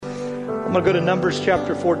I'm going to go to Numbers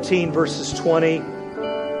chapter 14, verses 20.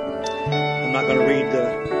 I'm not going to read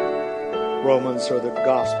the Romans or the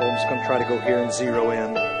Gospel. I'm just going to try to go here and zero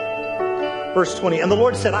in. Verse 20, and the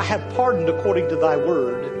Lord said, I have pardoned according to thy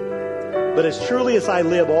word, but as truly as I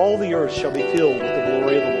live, all the earth shall be filled with the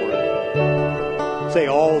glory of the Lord. Say,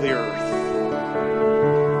 all the earth.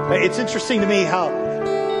 It's interesting to me how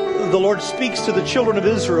the Lord speaks to the children of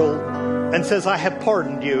Israel and says, I have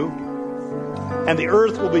pardoned you, and the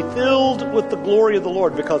earth will be filled with the glory of the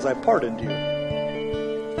Lord because I pardoned you.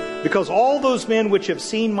 Because all those men which have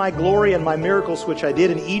seen my glory and my miracles which I did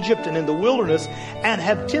in Egypt and in the wilderness, and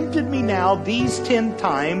have tempted me now these 10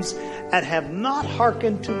 times, and have not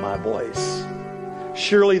hearkened to my voice,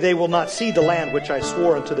 surely they will not see the land which I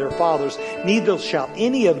swore unto their fathers, neither shall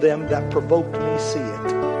any of them that provoked me see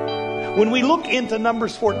it. When we look into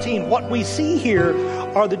Numbers 14, what we see here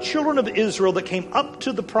are the children of Israel that came up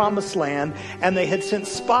to the promised land, and they had sent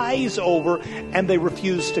spies over, and they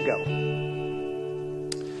refused to go.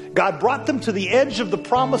 God brought them to the edge of the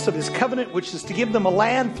promise of his covenant, which is to give them a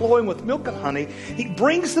land flowing with milk and honey. He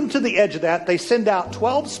brings them to the edge of that. They send out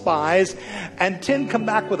 12 spies, and 10 come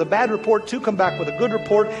back with a bad report, 2 come back with a good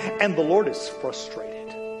report, and the Lord is frustrated.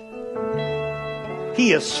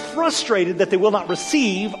 He is frustrated that they will not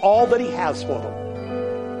receive all that he has for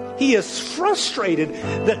them. He is frustrated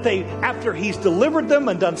that they, after he's delivered them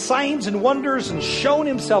and done signs and wonders and shown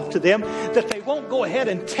himself to them, that they won't go ahead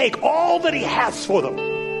and take all that he has for them.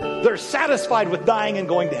 They're satisfied with dying and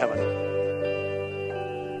going to heaven.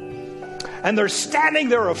 And they're standing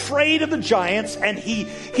there afraid of the giants, and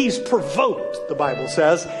he's provoked, the Bible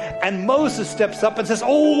says. And Moses steps up and says,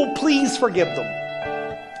 oh, please forgive them.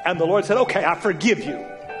 And the Lord said, okay, I forgive you.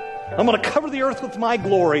 I'm going to cover the earth with my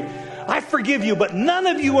glory. I forgive you, but none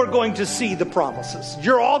of you are going to see the promises.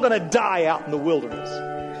 You're all going to die out in the wilderness.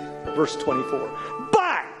 Verse 24.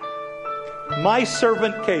 But my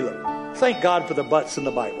servant Caleb, thank God for the buts in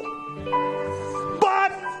the Bible.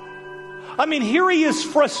 But, I mean, here he is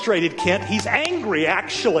frustrated, Kent. He's angry,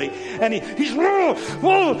 actually. And he's,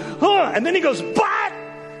 and then he goes, but,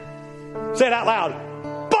 say it out loud.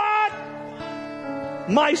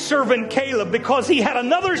 My servant Caleb, because he had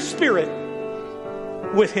another spirit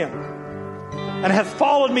with him and hath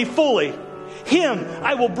followed me fully, him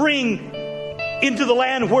I will bring into the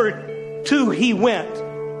land whereto he went,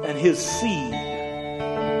 and his seed.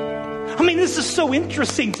 I mean, this is so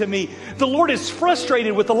interesting to me. The Lord is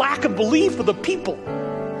frustrated with the lack of belief of the people.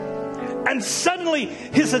 And suddenly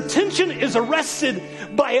his attention is arrested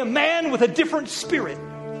by a man with a different spirit.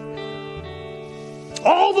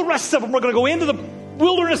 All the rest of them are going to go into the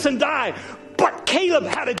wilderness and die. But Caleb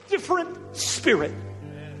had a different spirit.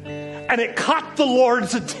 And it caught the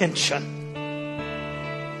Lord's attention.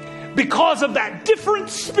 Because of that different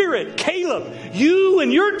spirit, Caleb, you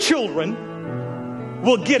and your children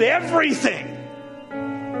will get everything.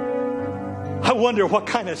 I wonder, what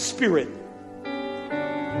kind of spirit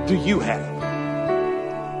do you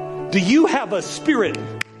have? Do you have a spirit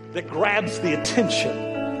that grabs the attention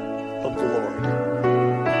of the Lord?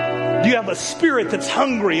 Do you have a spirit that's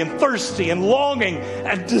hungry and thirsty and longing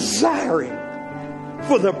and desiring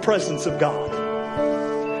for the presence of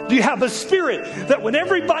God? Do you have a spirit that when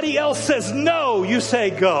everybody else says no, you say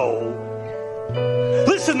go?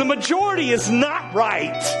 Listen, the majority is not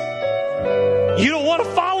right. You don't want to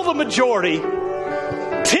follow the majority.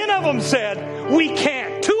 10 of them said, we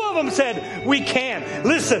can't. 2 of them said, we can.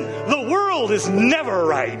 Listen, the world is never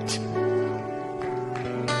right.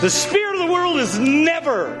 The spirit of the world is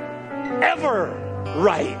never ever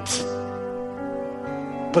right.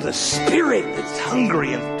 But a spirit that's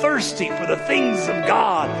hungry and thirsty for the things of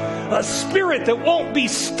God, a spirit that won't be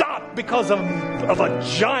stopped because of a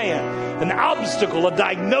giant, an obstacle, a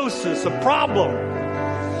diagnosis, a problem,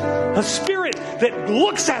 a spirit that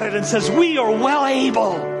looks at it and says, we are well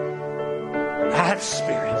able. That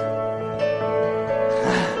spirit.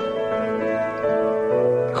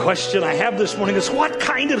 The question I have this morning is, what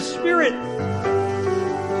kind of spirit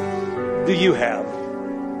do you have?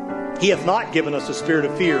 He hath not given us a spirit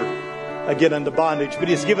of fear, again unto bondage, but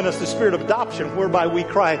he has given us the spirit of adoption, whereby we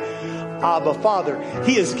cry, Abba, Father.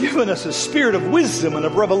 He has given us a spirit of wisdom and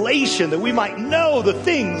of revelation, that we might know the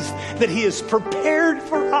things that he has prepared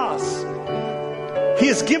for us. He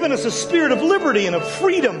has given us a spirit of liberty and of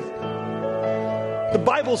freedom. The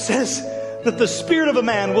Bible says that the spirit of a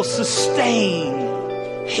man will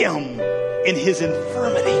sustain him in his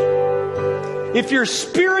infirmity. If your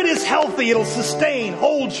spirit is healthy, it'll sustain,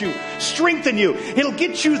 hold you, strengthen you. It'll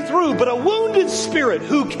get you through. But a wounded spirit,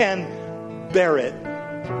 who can bear it?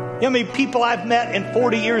 You know how many people I've met in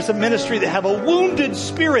 40 years of ministry that have a wounded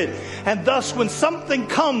spirit, and thus when something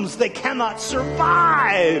comes, they cannot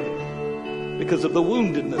survive because of the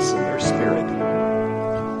woundedness in their spirit.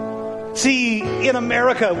 See, in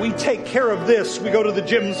America, we take care of this. We go to the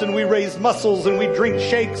gyms and we raise muscles and we drink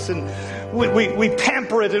shakes and we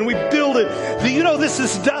pamper it and we build it. Do you know this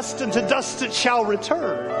is dust, and to dust it shall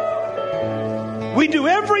return? We do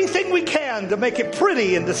everything we can to make it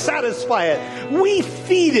pretty and to satisfy it. We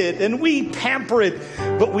feed it and we pamper it,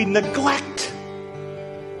 but we neglect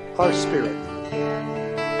our spirit.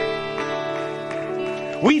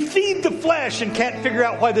 We feed the flesh and can't figure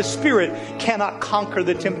out why the spirit cannot conquer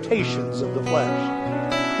the temptations of the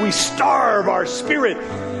flesh. We starve our spirit.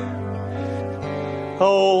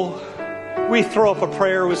 Oh, we throw up a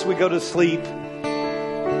prayer as we go to sleep.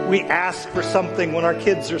 We ask for something when our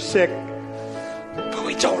kids are sick. But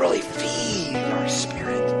we don't really feed our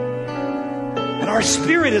spirit. And our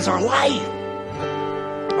spirit is our life.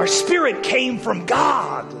 Our spirit came from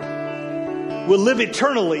God. We'll live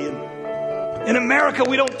eternally. In America,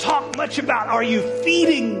 we don't talk much about, are you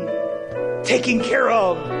feeding, taking care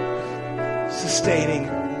of, sustaining?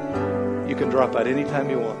 You can drop out anytime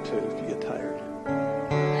you want to if you get tired.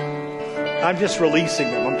 I'm just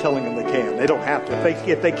releasing them. I'm telling them they can. They don't have to.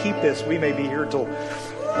 If they keep this, we may be here till...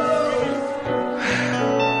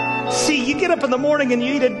 See, you get up in the morning and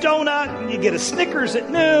you eat a donut, and you get a Snickers at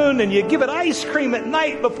noon, and you give it ice cream at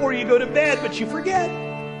night before you go to bed, but you forget.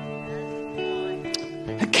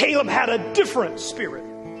 And Caleb had a different spirit.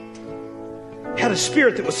 He had a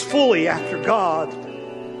spirit that was fully after God,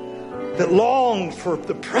 that longed for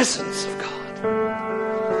the presence of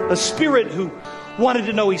God. A spirit who wanted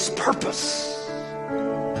to know his purpose,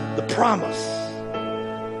 the promise.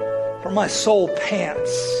 For my soul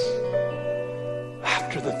pants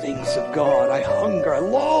after the things of God. I hunger, I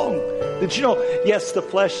long. Did you know, yes, the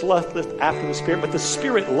flesh lusteth after the spirit, but the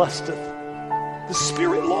spirit lusteth. The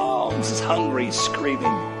spirit longs, is hungry, is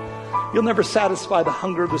screaming. You'll never satisfy the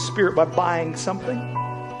hunger of the spirit by buying something.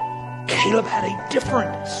 Caleb had a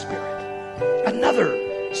different spirit, another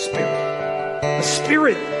spirit, a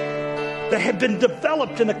spirit that had been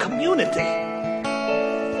developed in a community.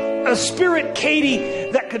 A spirit,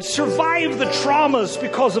 Katie, that could survive the traumas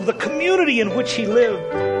because of the community in which he lived.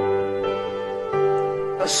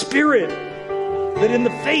 A spirit that in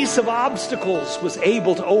the face of obstacles was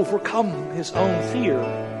able to overcome his own fear.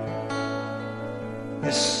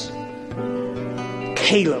 This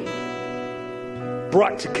Caleb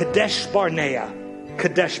brought to Kadesh Barnea.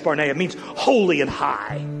 Kadesh Barnea means holy and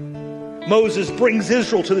high. Moses brings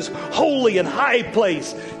Israel to this holy and high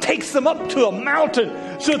place, takes them up to a mountain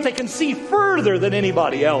so that they can see further than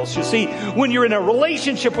anybody else. You see, when you're in a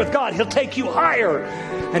relationship with God, he'll take you higher,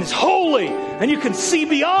 and it's holy, and you can see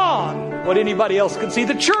beyond what anybody else can see.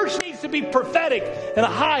 The church needs to be prophetic in a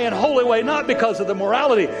high and holy way, not because of the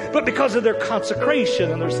morality, but because of their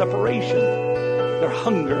consecration and their separation, their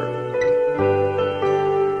hunger.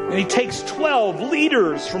 And he takes 12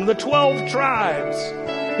 leaders from the 12 tribes.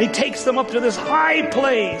 He takes them up to this high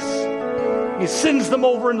place. He sends them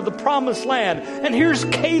over into the promised land. And here's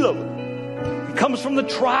Caleb. He comes from the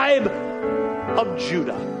tribe of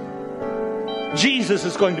Judah. Jesus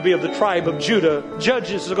is going to be of the tribe of Judah.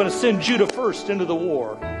 Judges are going to send Judah first into the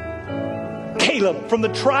war. Caleb from the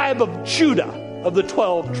tribe of Judah, of the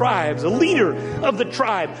 12 tribes, a leader of the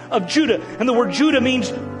tribe of Judah. And the word Judah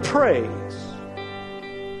means praise.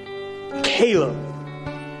 Caleb,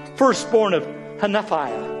 firstborn of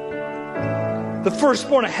Hanaphiah, the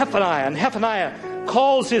firstborn of Hephaniah, and Hephaniah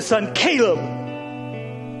calls his son Caleb,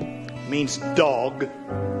 means dog.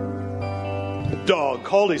 Dog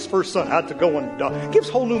called his first son out to go on dog. Gives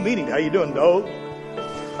whole new meaning. How you doing, dog? You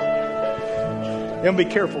gotta be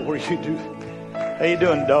careful where you do. How you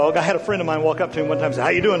doing, dog? I had a friend of mine walk up to him one time and say, "How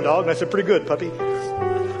you doing, dog?" And I said, "Pretty good, puppy."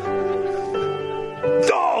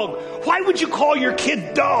 Dog. Why would you call your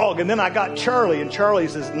kid dog? And then I got Charlie, and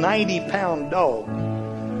Charlie's this 90-pound dog.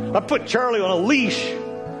 I put Charlie on a leash,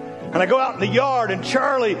 and I go out in the yard, and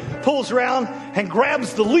Charlie pulls around and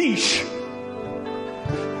grabs the leash.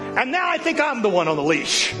 And now I think I'm the one on the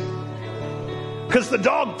leash, because the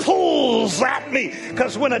dog pulls at me.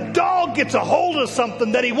 Because when a dog gets a hold of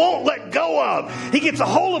something that he won't let go of, he gets a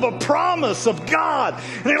hold of a promise of God,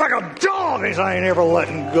 and he's like a dog. He's, "I ain't ever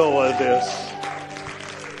letting go of this."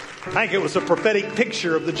 I think it was a prophetic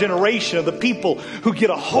picture of the generation of the people who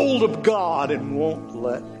get a hold of God and won't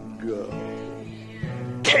let go.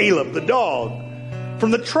 Caleb, the dog,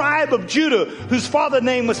 from the tribe of Judah, whose father's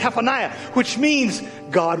name was Hephaniah, which means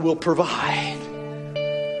God will provide.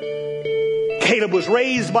 Caleb was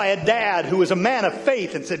raised by a dad who was a man of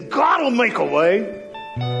faith and said, "God will make a way."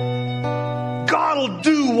 will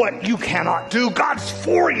do what you cannot do. God's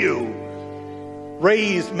for you.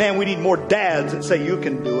 Man, we need more dads that say you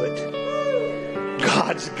can do it.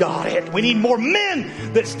 God's got it. We need more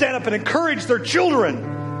men that stand up and encourage their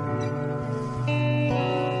children.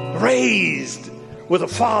 Raised with a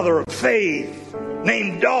father of faith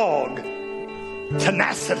named Dog.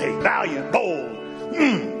 Tenacity, valiant, bold.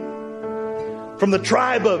 From the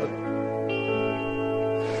tribe of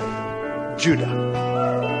Judah.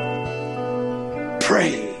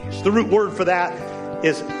 Praise. The root word for that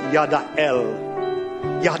is Yada'el.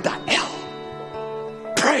 Yada'el.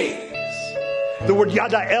 Praise. The word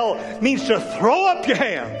Yada'el means to throw up your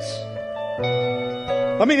hands.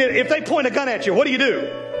 I mean, if they point a gun at you, what do you do?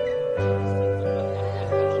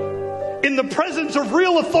 In the presence of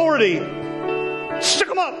real authority, stick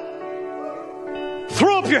them up.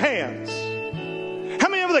 Throw up your hands. How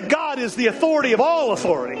many of that God is the authority of all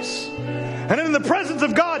authorities? And in the presence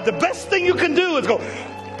of God, the best thing you can do is go,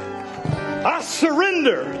 I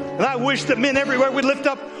surrender. And I wish that men everywhere would lift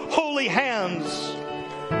up holy hands.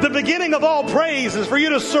 The beginning of all praise is for you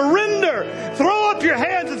to surrender. Throw up your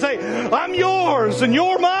hands and say, I'm yours and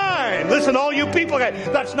you're mine. Listen, all you people,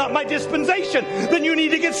 that's not my dispensation. Then you need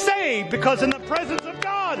to get saved, because in the presence of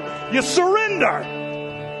God, you surrender.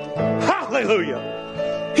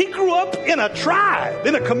 Hallelujah. He grew up in a tribe,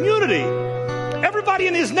 in a community. Everybody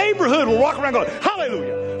in his neighborhood will walk around going,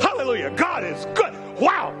 hallelujah, hallelujah, God is good.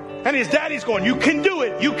 Wow. And his daddy's going, you can do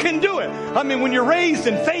it, you can do it. I mean, when you're raised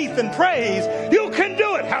in faith and praise, you can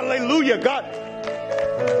do it. Hallelujah, God.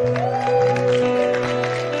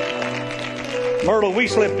 Myrtle, we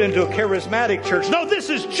slipped into a charismatic church. No, this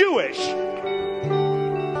is Jewish.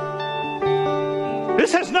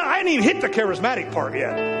 This has not, I didn't even hit the charismatic part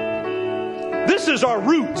yet. This is our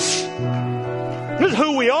roots. This is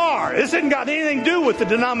who we are. This hasn't got anything to do with the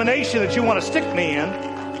denomination that you want to stick me in.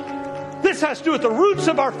 This has to do with the roots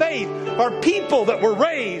of our faith, our people that were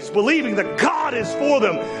raised believing that God is for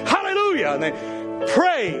them. Hallelujah. And they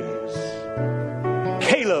praise.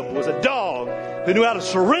 Caleb was a dog who knew how to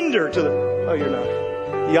surrender to the, oh, you're not.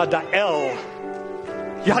 Yada'el.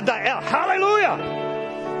 Yada'el. Hallelujah.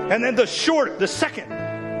 And then the second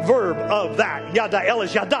verb of that, Yada'el,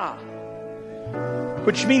 is yada,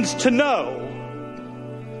 which means to know.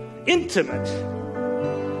 Intimate.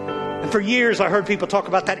 And for years I heard people talk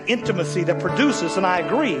about that intimacy that produces, and I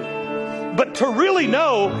agree. But to really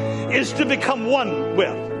know is to become one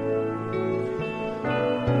with.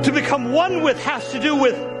 To become one with has to do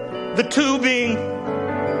with the two being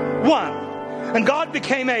one. And God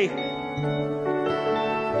became a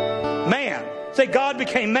man. Say, God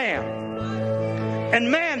became man.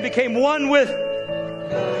 And man became one with.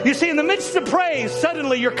 You see, in the midst of praise,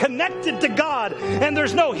 suddenly you're connected to God, and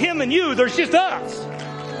there's no him and you, there's just us.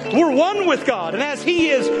 We're one with God, and as he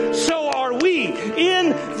is, so are we. In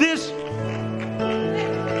this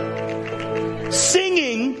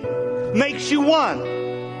singing makes you one.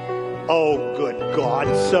 Oh, good God.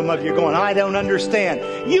 Some of you are going, I don't understand.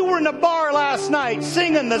 You were in a bar last night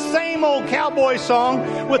singing the same old cowboy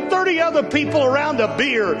song with 30 other people around a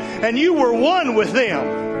beer, and you were one with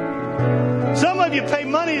them. Some of you pay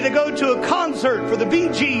money to go to a concert for the Bee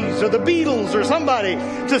Gees or the Beatles or somebody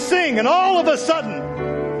to sing, and all of a sudden,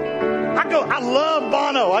 I love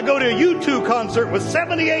Bono. I go to a U2 concert with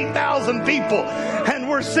 78,000 people, and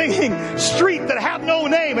we're singing Street That Have No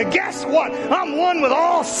Name. And guess what? I'm one with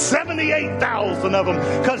all 78,000 of them,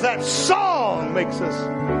 because that song makes us.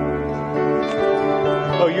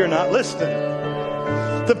 Oh, you're not listening.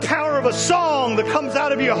 The power of a song that comes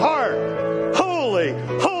out of your heart. Holy,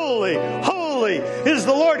 holy, holy is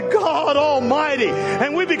the Lord God Almighty.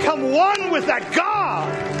 And we become one with that God.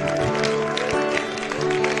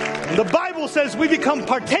 And the Bible says we become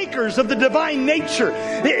partakers of the divine nature.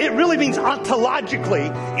 It really means ontologically,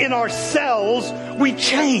 in ourselves, we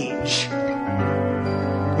change.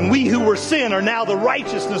 And we who were sin are now the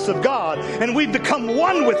righteousness of God. And we've become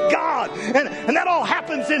one with God. And that all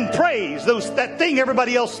happens in praise. That thing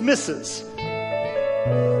everybody else misses.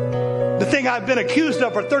 The thing I've been accused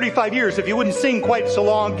of for 35 years, if you wouldn't sing quite so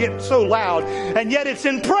long, get so loud, and yet it's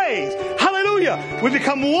in praise. Hallelujah. We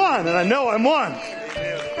become one, and I know I'm one.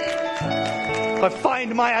 I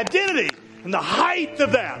find my identity in the height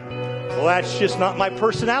of that. Well, that's just not my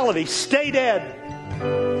personality. Stay dead.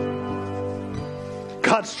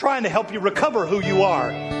 God's trying to help you recover who you are.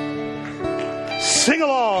 Sing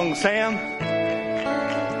along, Sam.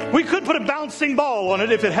 We could put a bouncing ball on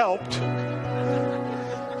it if it helped.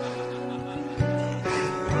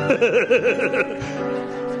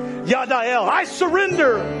 Yada'el, I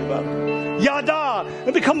surrender. Yada,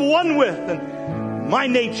 and become one with. And my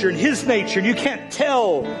nature and his nature, and you can't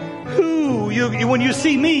tell who when you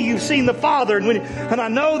see me, you've seen the Father. And I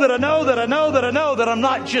know that I'm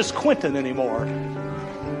not just Quintin anymore,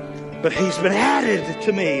 but he's been added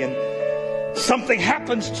to me. And something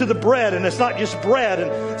happens to the bread, and it's not just bread.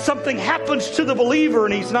 And something happens to the believer,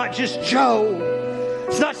 and he's not just Joe.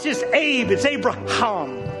 It's not just Abe, it's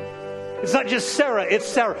Abraham. It's not just Sarah, it's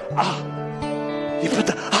Sarah. You put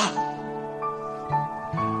the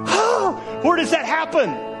where does that happen?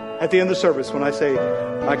 At the end of the service, when I say,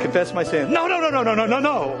 I confess my sin. No.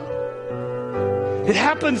 It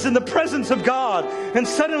happens in the presence of God. And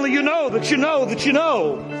suddenly you know that he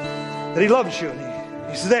loves you.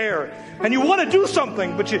 And he's there. And you want to do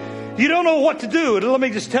something, but you don't know what to do. And let me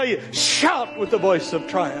just tell you, shout with the voice of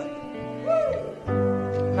triumph.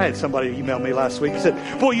 I had somebody email me last week. He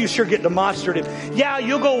said, boy, you sure get demonstrative. Yeah,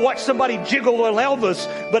 you'll go watch somebody jiggle an Elvis,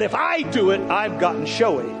 but if I do it, I've gotten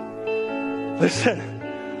showy. Listen,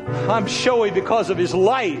 I'm showy because of his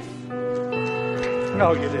life.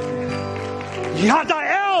 No, you didn't. Yada.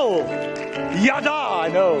 I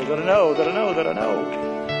know.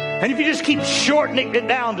 And if you just keep shortening it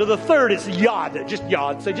down to the third, it's yod. Just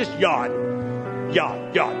yod. Say just yod.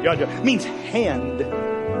 Yod. It means hand.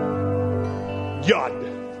 Yod.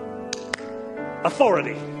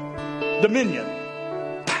 Authority. Dominion.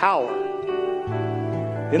 Power.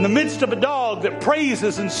 In the midst of a dog that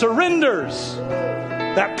praises and surrenders,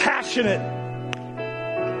 that passionate,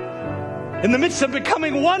 in the midst of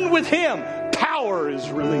becoming one with him, power is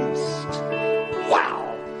released.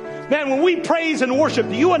 Wow. Man, when we praise and worship,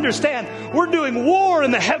 do you understand? We're doing war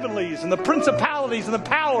in the heavenlies, and the principalities and the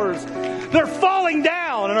powers, they're falling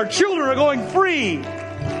down, and our children are going free.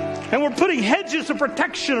 And we're putting hedges of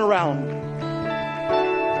protection around.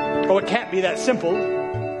 Oh, it can't be that simple.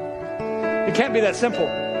 It can't be that simple.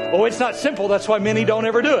 Oh, it's not simple. That's why many don't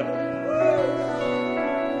ever do it.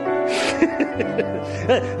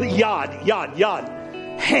 Yod.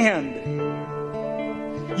 Hand.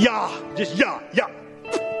 Yah. Just yah.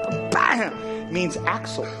 Bam. Means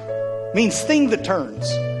axle. Means thing that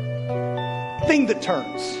turns. Thing that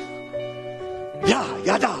turns.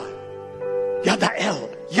 Yada. Yada-el.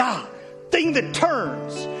 Yah. Thing that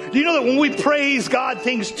turns. Do you know that when we praise God,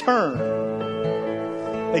 things turn?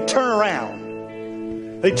 They turn around.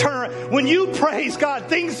 When you praise God,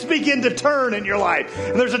 things begin to turn in your life.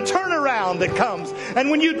 And there's a turnaround that comes.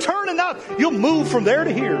 And when you turn enough, you'll move from there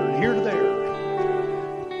to here and here to there.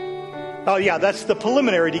 Oh yeah, that's the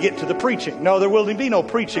preliminary to get to the preaching. No, there will be no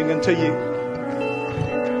preaching until you...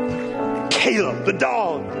 Caleb, the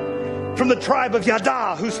dog, from the tribe of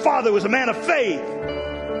Yada, whose father was a man of faith,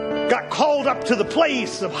 got called up to the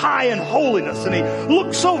place of high and holiness. And he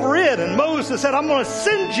looks over it, and Moses said, I'm going to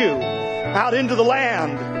send you out into the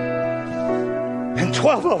land. And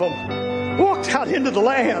 12 of them walked out into the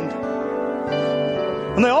land.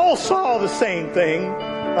 And they all saw the same thing.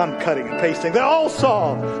 I'm cutting and pasting. They all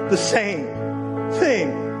saw the same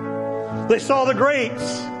thing. They saw the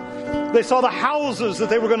grapes. They saw the houses that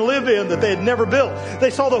they were going to live in that they had never built. They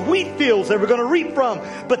saw the wheat fields they were going to reap from,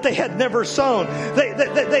 but they had never sown.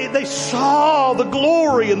 They saw the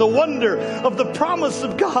glory and the wonder of the promise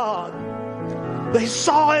of God. They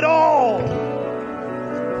saw it all.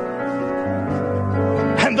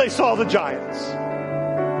 And they saw the giants.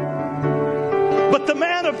 But the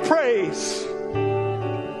man of praise,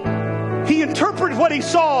 he interpreted what he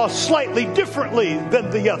saw slightly differently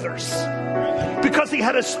than the others. Because he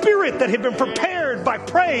had a spirit that had been prepared by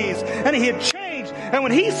praise, and he had changed. And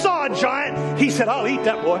when he saw a giant, he said, I'll eat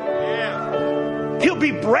that boy. He'll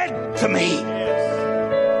be bread to me.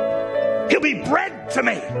 He'll be bread to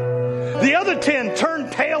me. The other 10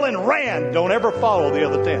 turned tail and ran. Don't ever follow the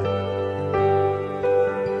other 10.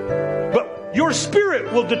 But your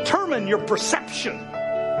spirit will determine your perception.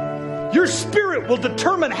 Your spirit will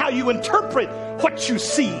determine how you interpret what you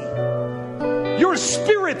see. Your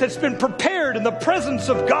spirit that's been prepared in the presence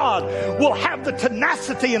of God will have the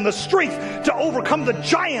tenacity and the strength to overcome the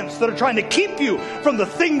giants that are trying to keep you from the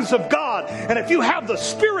things of God. And if you have the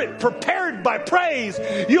spirit prepared by praise,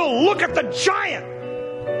 you'll look at the giant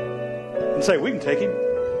and say, we can take him.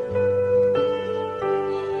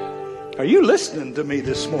 Are you listening to me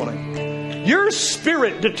this morning? Your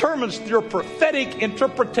spirit determines your prophetic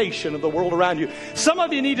interpretation of the world around you. Some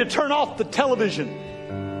of you need to turn off the television.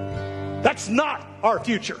 That's not our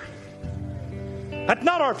future. That's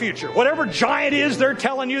not our future. Whatever giant is they're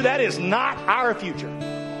telling you, that is not our future.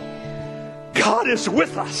 God is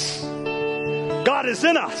with us. God is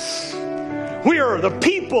in us. We are the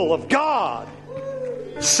people of God,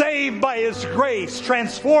 saved by His grace,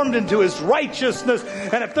 transformed into His righteousness.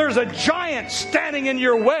 And if there's a giant standing in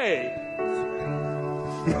your way,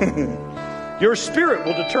 Your spirit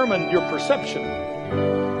will determine your perception.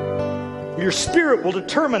 Your spirit will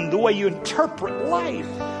determine the way you interpret life.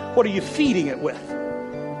 What are you feeding it with?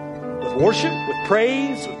 With worship, with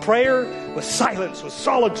praise, with prayer, with silence, with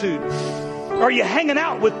solitude? Are you hanging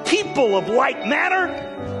out with people of like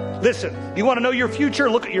manner? Listen, you want to know your future?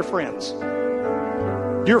 Look at your friends.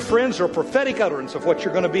 Your friends are a prophetic utterance of what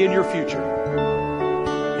you're going to be in your future.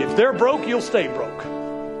 If they're broke, you'll stay broke.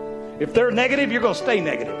 If they're negative, you're going to stay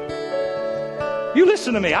negative. You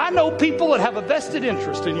listen to me. I know people that have a vested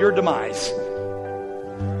interest in your demise.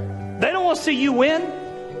 They don't want to see you win.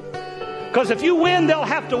 Because if you win, they'll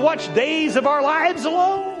have to watch days of our lives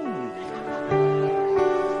alone.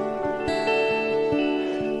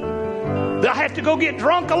 They'll have to go get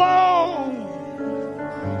drunk alone.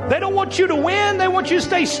 They don't want you to win. They want you to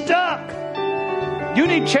stay stuck. You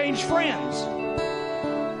need changed friends.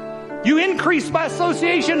 You increase by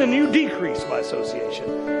association and you decrease by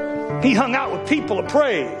association. He hung out with people of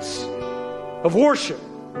praise, of worship.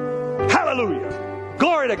 Hallelujah.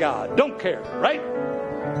 Glory to God. Don't care, right?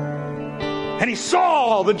 And he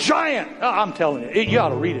saw the giant. Oh, I'm telling you, you ought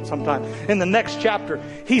to read it sometime. In the next chapter,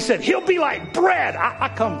 he said, he'll be like bread. I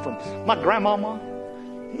come from my grandmama.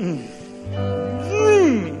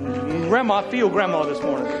 Grandma, I feel grandma this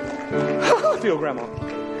morning. I feel grandma.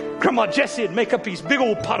 Grandma Jessie would make up these big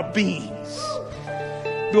old pot of beans.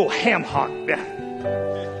 Big old ham hock. You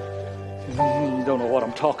don't know what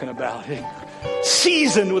I'm talking about.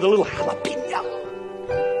 Seasoned with a little jalapeno.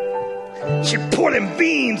 She'd pour them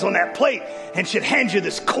beans on that plate and she'd hand you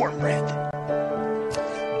this cornbread.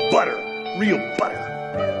 Butter, real butter.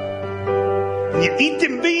 And you'd eat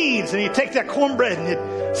them beans and you'd take that cornbread and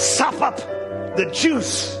you'd sop up the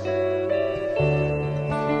juice.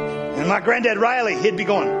 And my granddad Riley, he'd be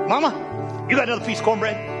going, Mama, you got another piece of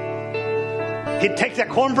cornbread? He'd take that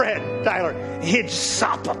cornbread, Tyler, and he'd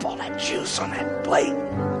sop up all that juice on that plate.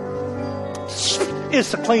 It's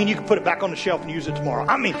so clean you can put it back on the shelf and use it tomorrow.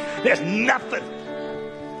 I mean, there's nothing.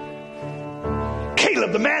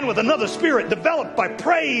 Caleb, the man with another spirit, developed by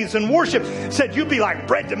praise and worship, said, you'll be like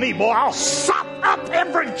bread to me, boy. I'll sop up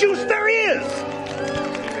every juice there is.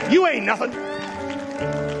 You ain't nothing.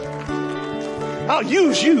 I'll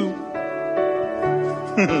use you.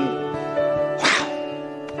 Wow.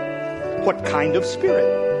 What kind of spirit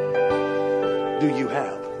do you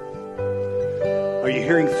have? Are you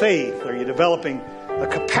hearing faith? Are you developing a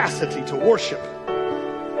capacity to worship?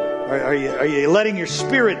 Are you letting your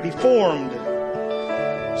spirit be formed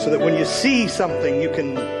so that when you see something, you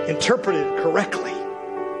can interpret it correctly?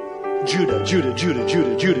 Judah, Judah, Judah,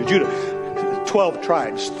 Judah, Judah, Judah. 12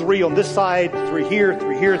 tribes, 3 on this side, 3 here,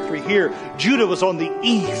 3 here, 3 here. Judah was on the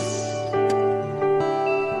east.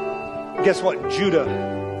 Guess what? Judah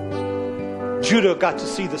got to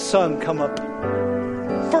see the sun come up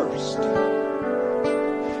first.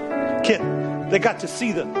 They got to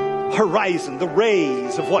see the horizon, the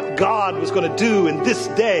rays of what God was going to do in this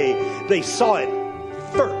day. They saw it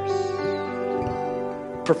first.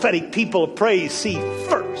 Prophetic people of praise see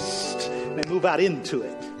first. They move out into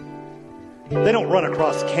it. They don't run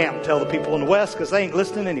across camp and tell the people in the West because they ain't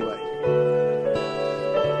listening anyway.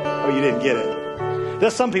 Oh, you didn't get it.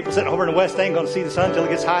 There's some people sitting over in the West, they ain't going to see the sun until it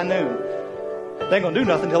gets high noon. They ain't going to do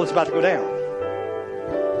nothing until it's about to go down.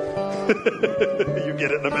 You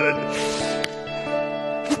get it in a minute.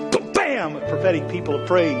 Bam! Prophetic people of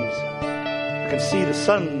praise. You can see the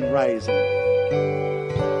sun rising.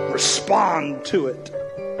 Respond to it.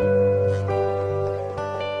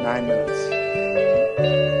 9 minutes.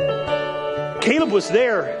 Caleb was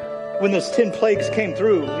there when those 10 plagues came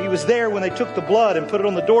through. He was there when they took the blood and put it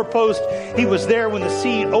on the doorpost. He was there when the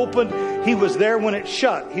sea opened. He was there when it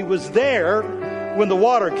shut. He was there when the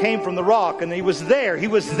water came from the rock. And he was there.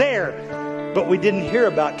 But we didn't hear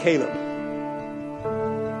about Caleb.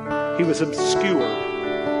 He was obscure.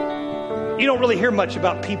 You don't really hear much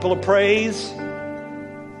about people of praise.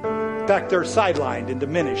 In fact, they're sidelined and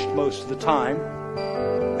diminished most of the time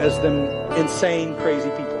as them insane, crazy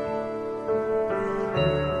people.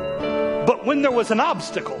 But when there was an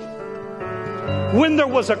obstacle, when there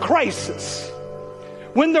was a crisis,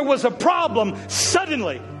 when there was a problem,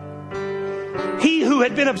 suddenly he who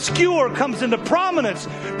had been obscure comes into prominence,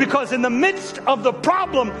 because in the midst of the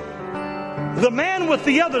problem, the man with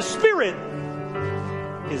the other spirit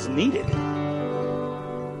is needed.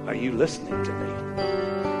 Are you listening to me?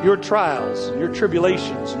 Your trials, and your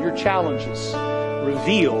tribulations, and your challenges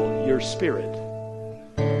reveal your spirit.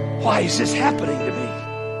 Why is this happening to me?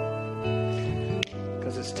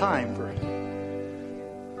 Because it's time for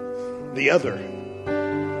the other.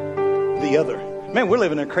 The other. Man, we're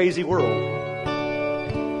living in a crazy world.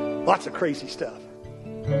 Lots of crazy stuff.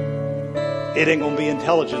 It ain't going to be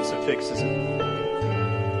intelligence that fixes it.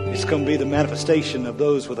 It's going to be the manifestation of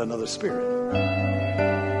those with another spirit.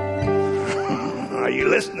 Are you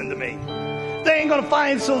listening to me? They ain't going to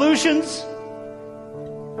find solutions.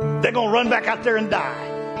 They're going to run back out there and die.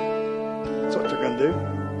 That's what they're going to do.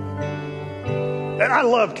 And I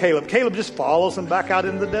love Caleb. Caleb just follows them back out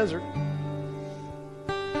into the desert.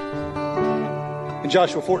 In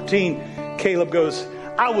Joshua 14, Caleb goes,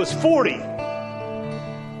 I was 40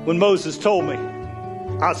 when Moses told me.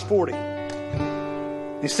 I was 40.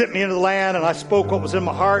 He sent me into the land, and I spoke what was in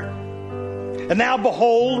my heart. And now,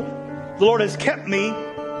 behold, the Lord has kept me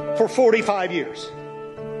for 45 years.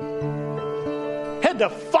 Had to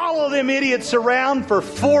follow them idiots around for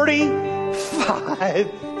 45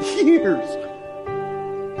 years.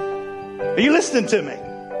 Are you listening to me?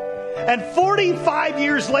 And 45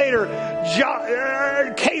 years later,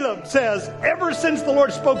 Caleb says, ever since the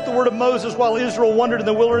Lord spoke the word of Moses while Israel wandered in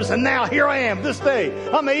the wilderness, and now here I am this day.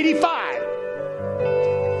 I'm 85.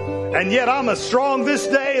 And yet I'm as strong this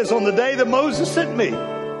day as on the day that Moses sent me.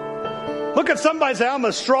 Look at somebody and say, I'm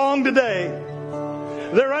as strong today.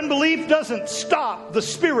 Their unbelief doesn't stop the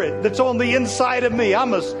spirit that's on the inside of me.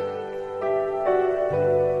 And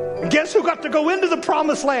guess who got to go into the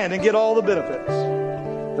promised land and get all the benefits?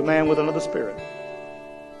 The man with another spirit.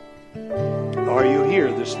 Are you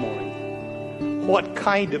here this morning? What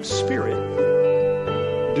kind of spirit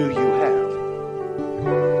do you have?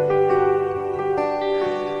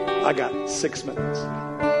 I got 6 minutes.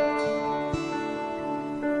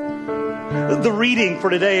 The reading for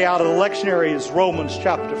today out of the lectionary is Romans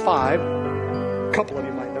chapter 5. A couple of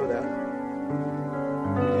you might know that.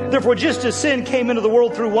 Therefore, just as sin came into the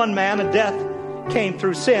world through one man, and death came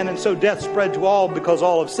through sin, and so death spread to all because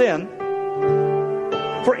all have sinned.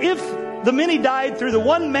 For if the many died through the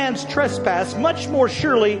one man's trespass, much more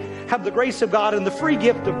surely have the grace of God and the free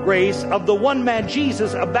gift of grace of the one man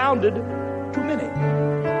Jesus abounded to many.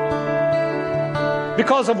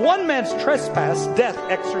 Because of one man's trespass, death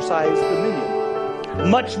exercised dominion.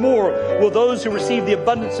 Much more will those who receive the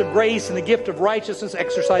abundance of grace and the gift of righteousness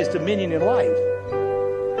exercise dominion in life.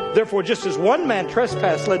 Therefore, just as one man's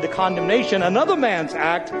trespass led to condemnation, another man's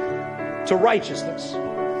act to righteousness.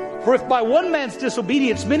 For if by one man's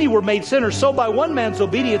disobedience many were made sinners, so by one man's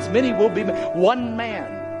obedience many will be made. One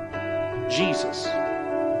man, Jesus.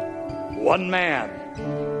 One man.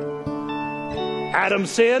 Adam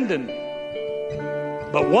sinned,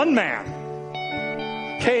 but one man,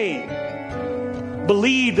 Cain,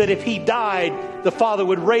 believed that if he died, the Father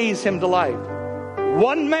would raise him to life.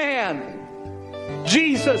 One man,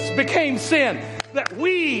 Jesus, became sin that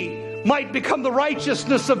we might become the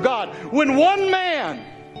righteousness of God. When one man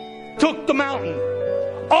took the mountain,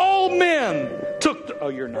 all men took the... Oh,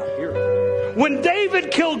 you're not here. When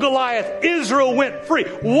David killed Goliath, Israel went free.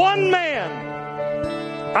 One man.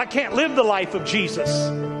 I can't live the life of Jesus.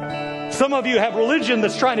 Some of you have religion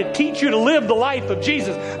that's trying to teach you to live the life of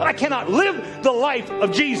Jesus. I cannot live the life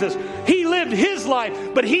of Jesus. He lived his life,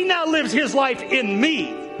 but he now lives his life in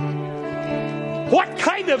me. What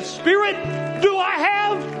kind of spirit do I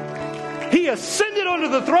have? He ascended onto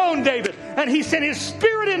the throne, David, and he sent his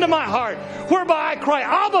spirit into my heart, whereby I cry,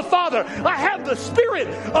 Abba, Father. I have the spirit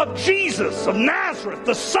of Jesus of Nazareth,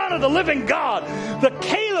 the Son of the living God. The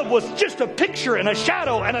Caleb was just a picture and a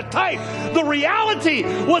shadow and a type. The reality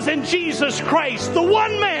was in Jesus Christ, the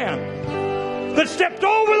one man that stepped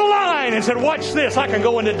over the line and said, watch this, I can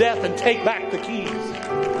go into death and take back the keys.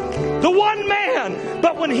 The one man,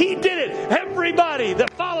 but when he did it, everybody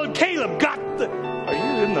that followed Caleb got the... Are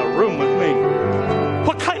you in the room with me?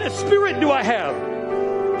 What kind of spirit do I have?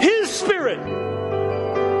 His spirit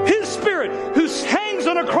who hangs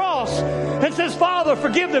on a cross and says, Father,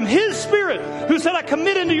 forgive them. His spirit who said, I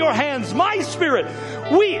commit into your hands my spirit.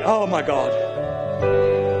 Oh my God.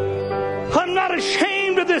 I'm not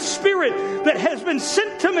ashamed of this spirit that has been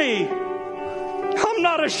sent to me. I'm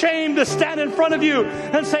not ashamed to stand in front of you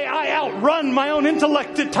and say, I outrun my own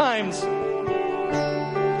intellect at times.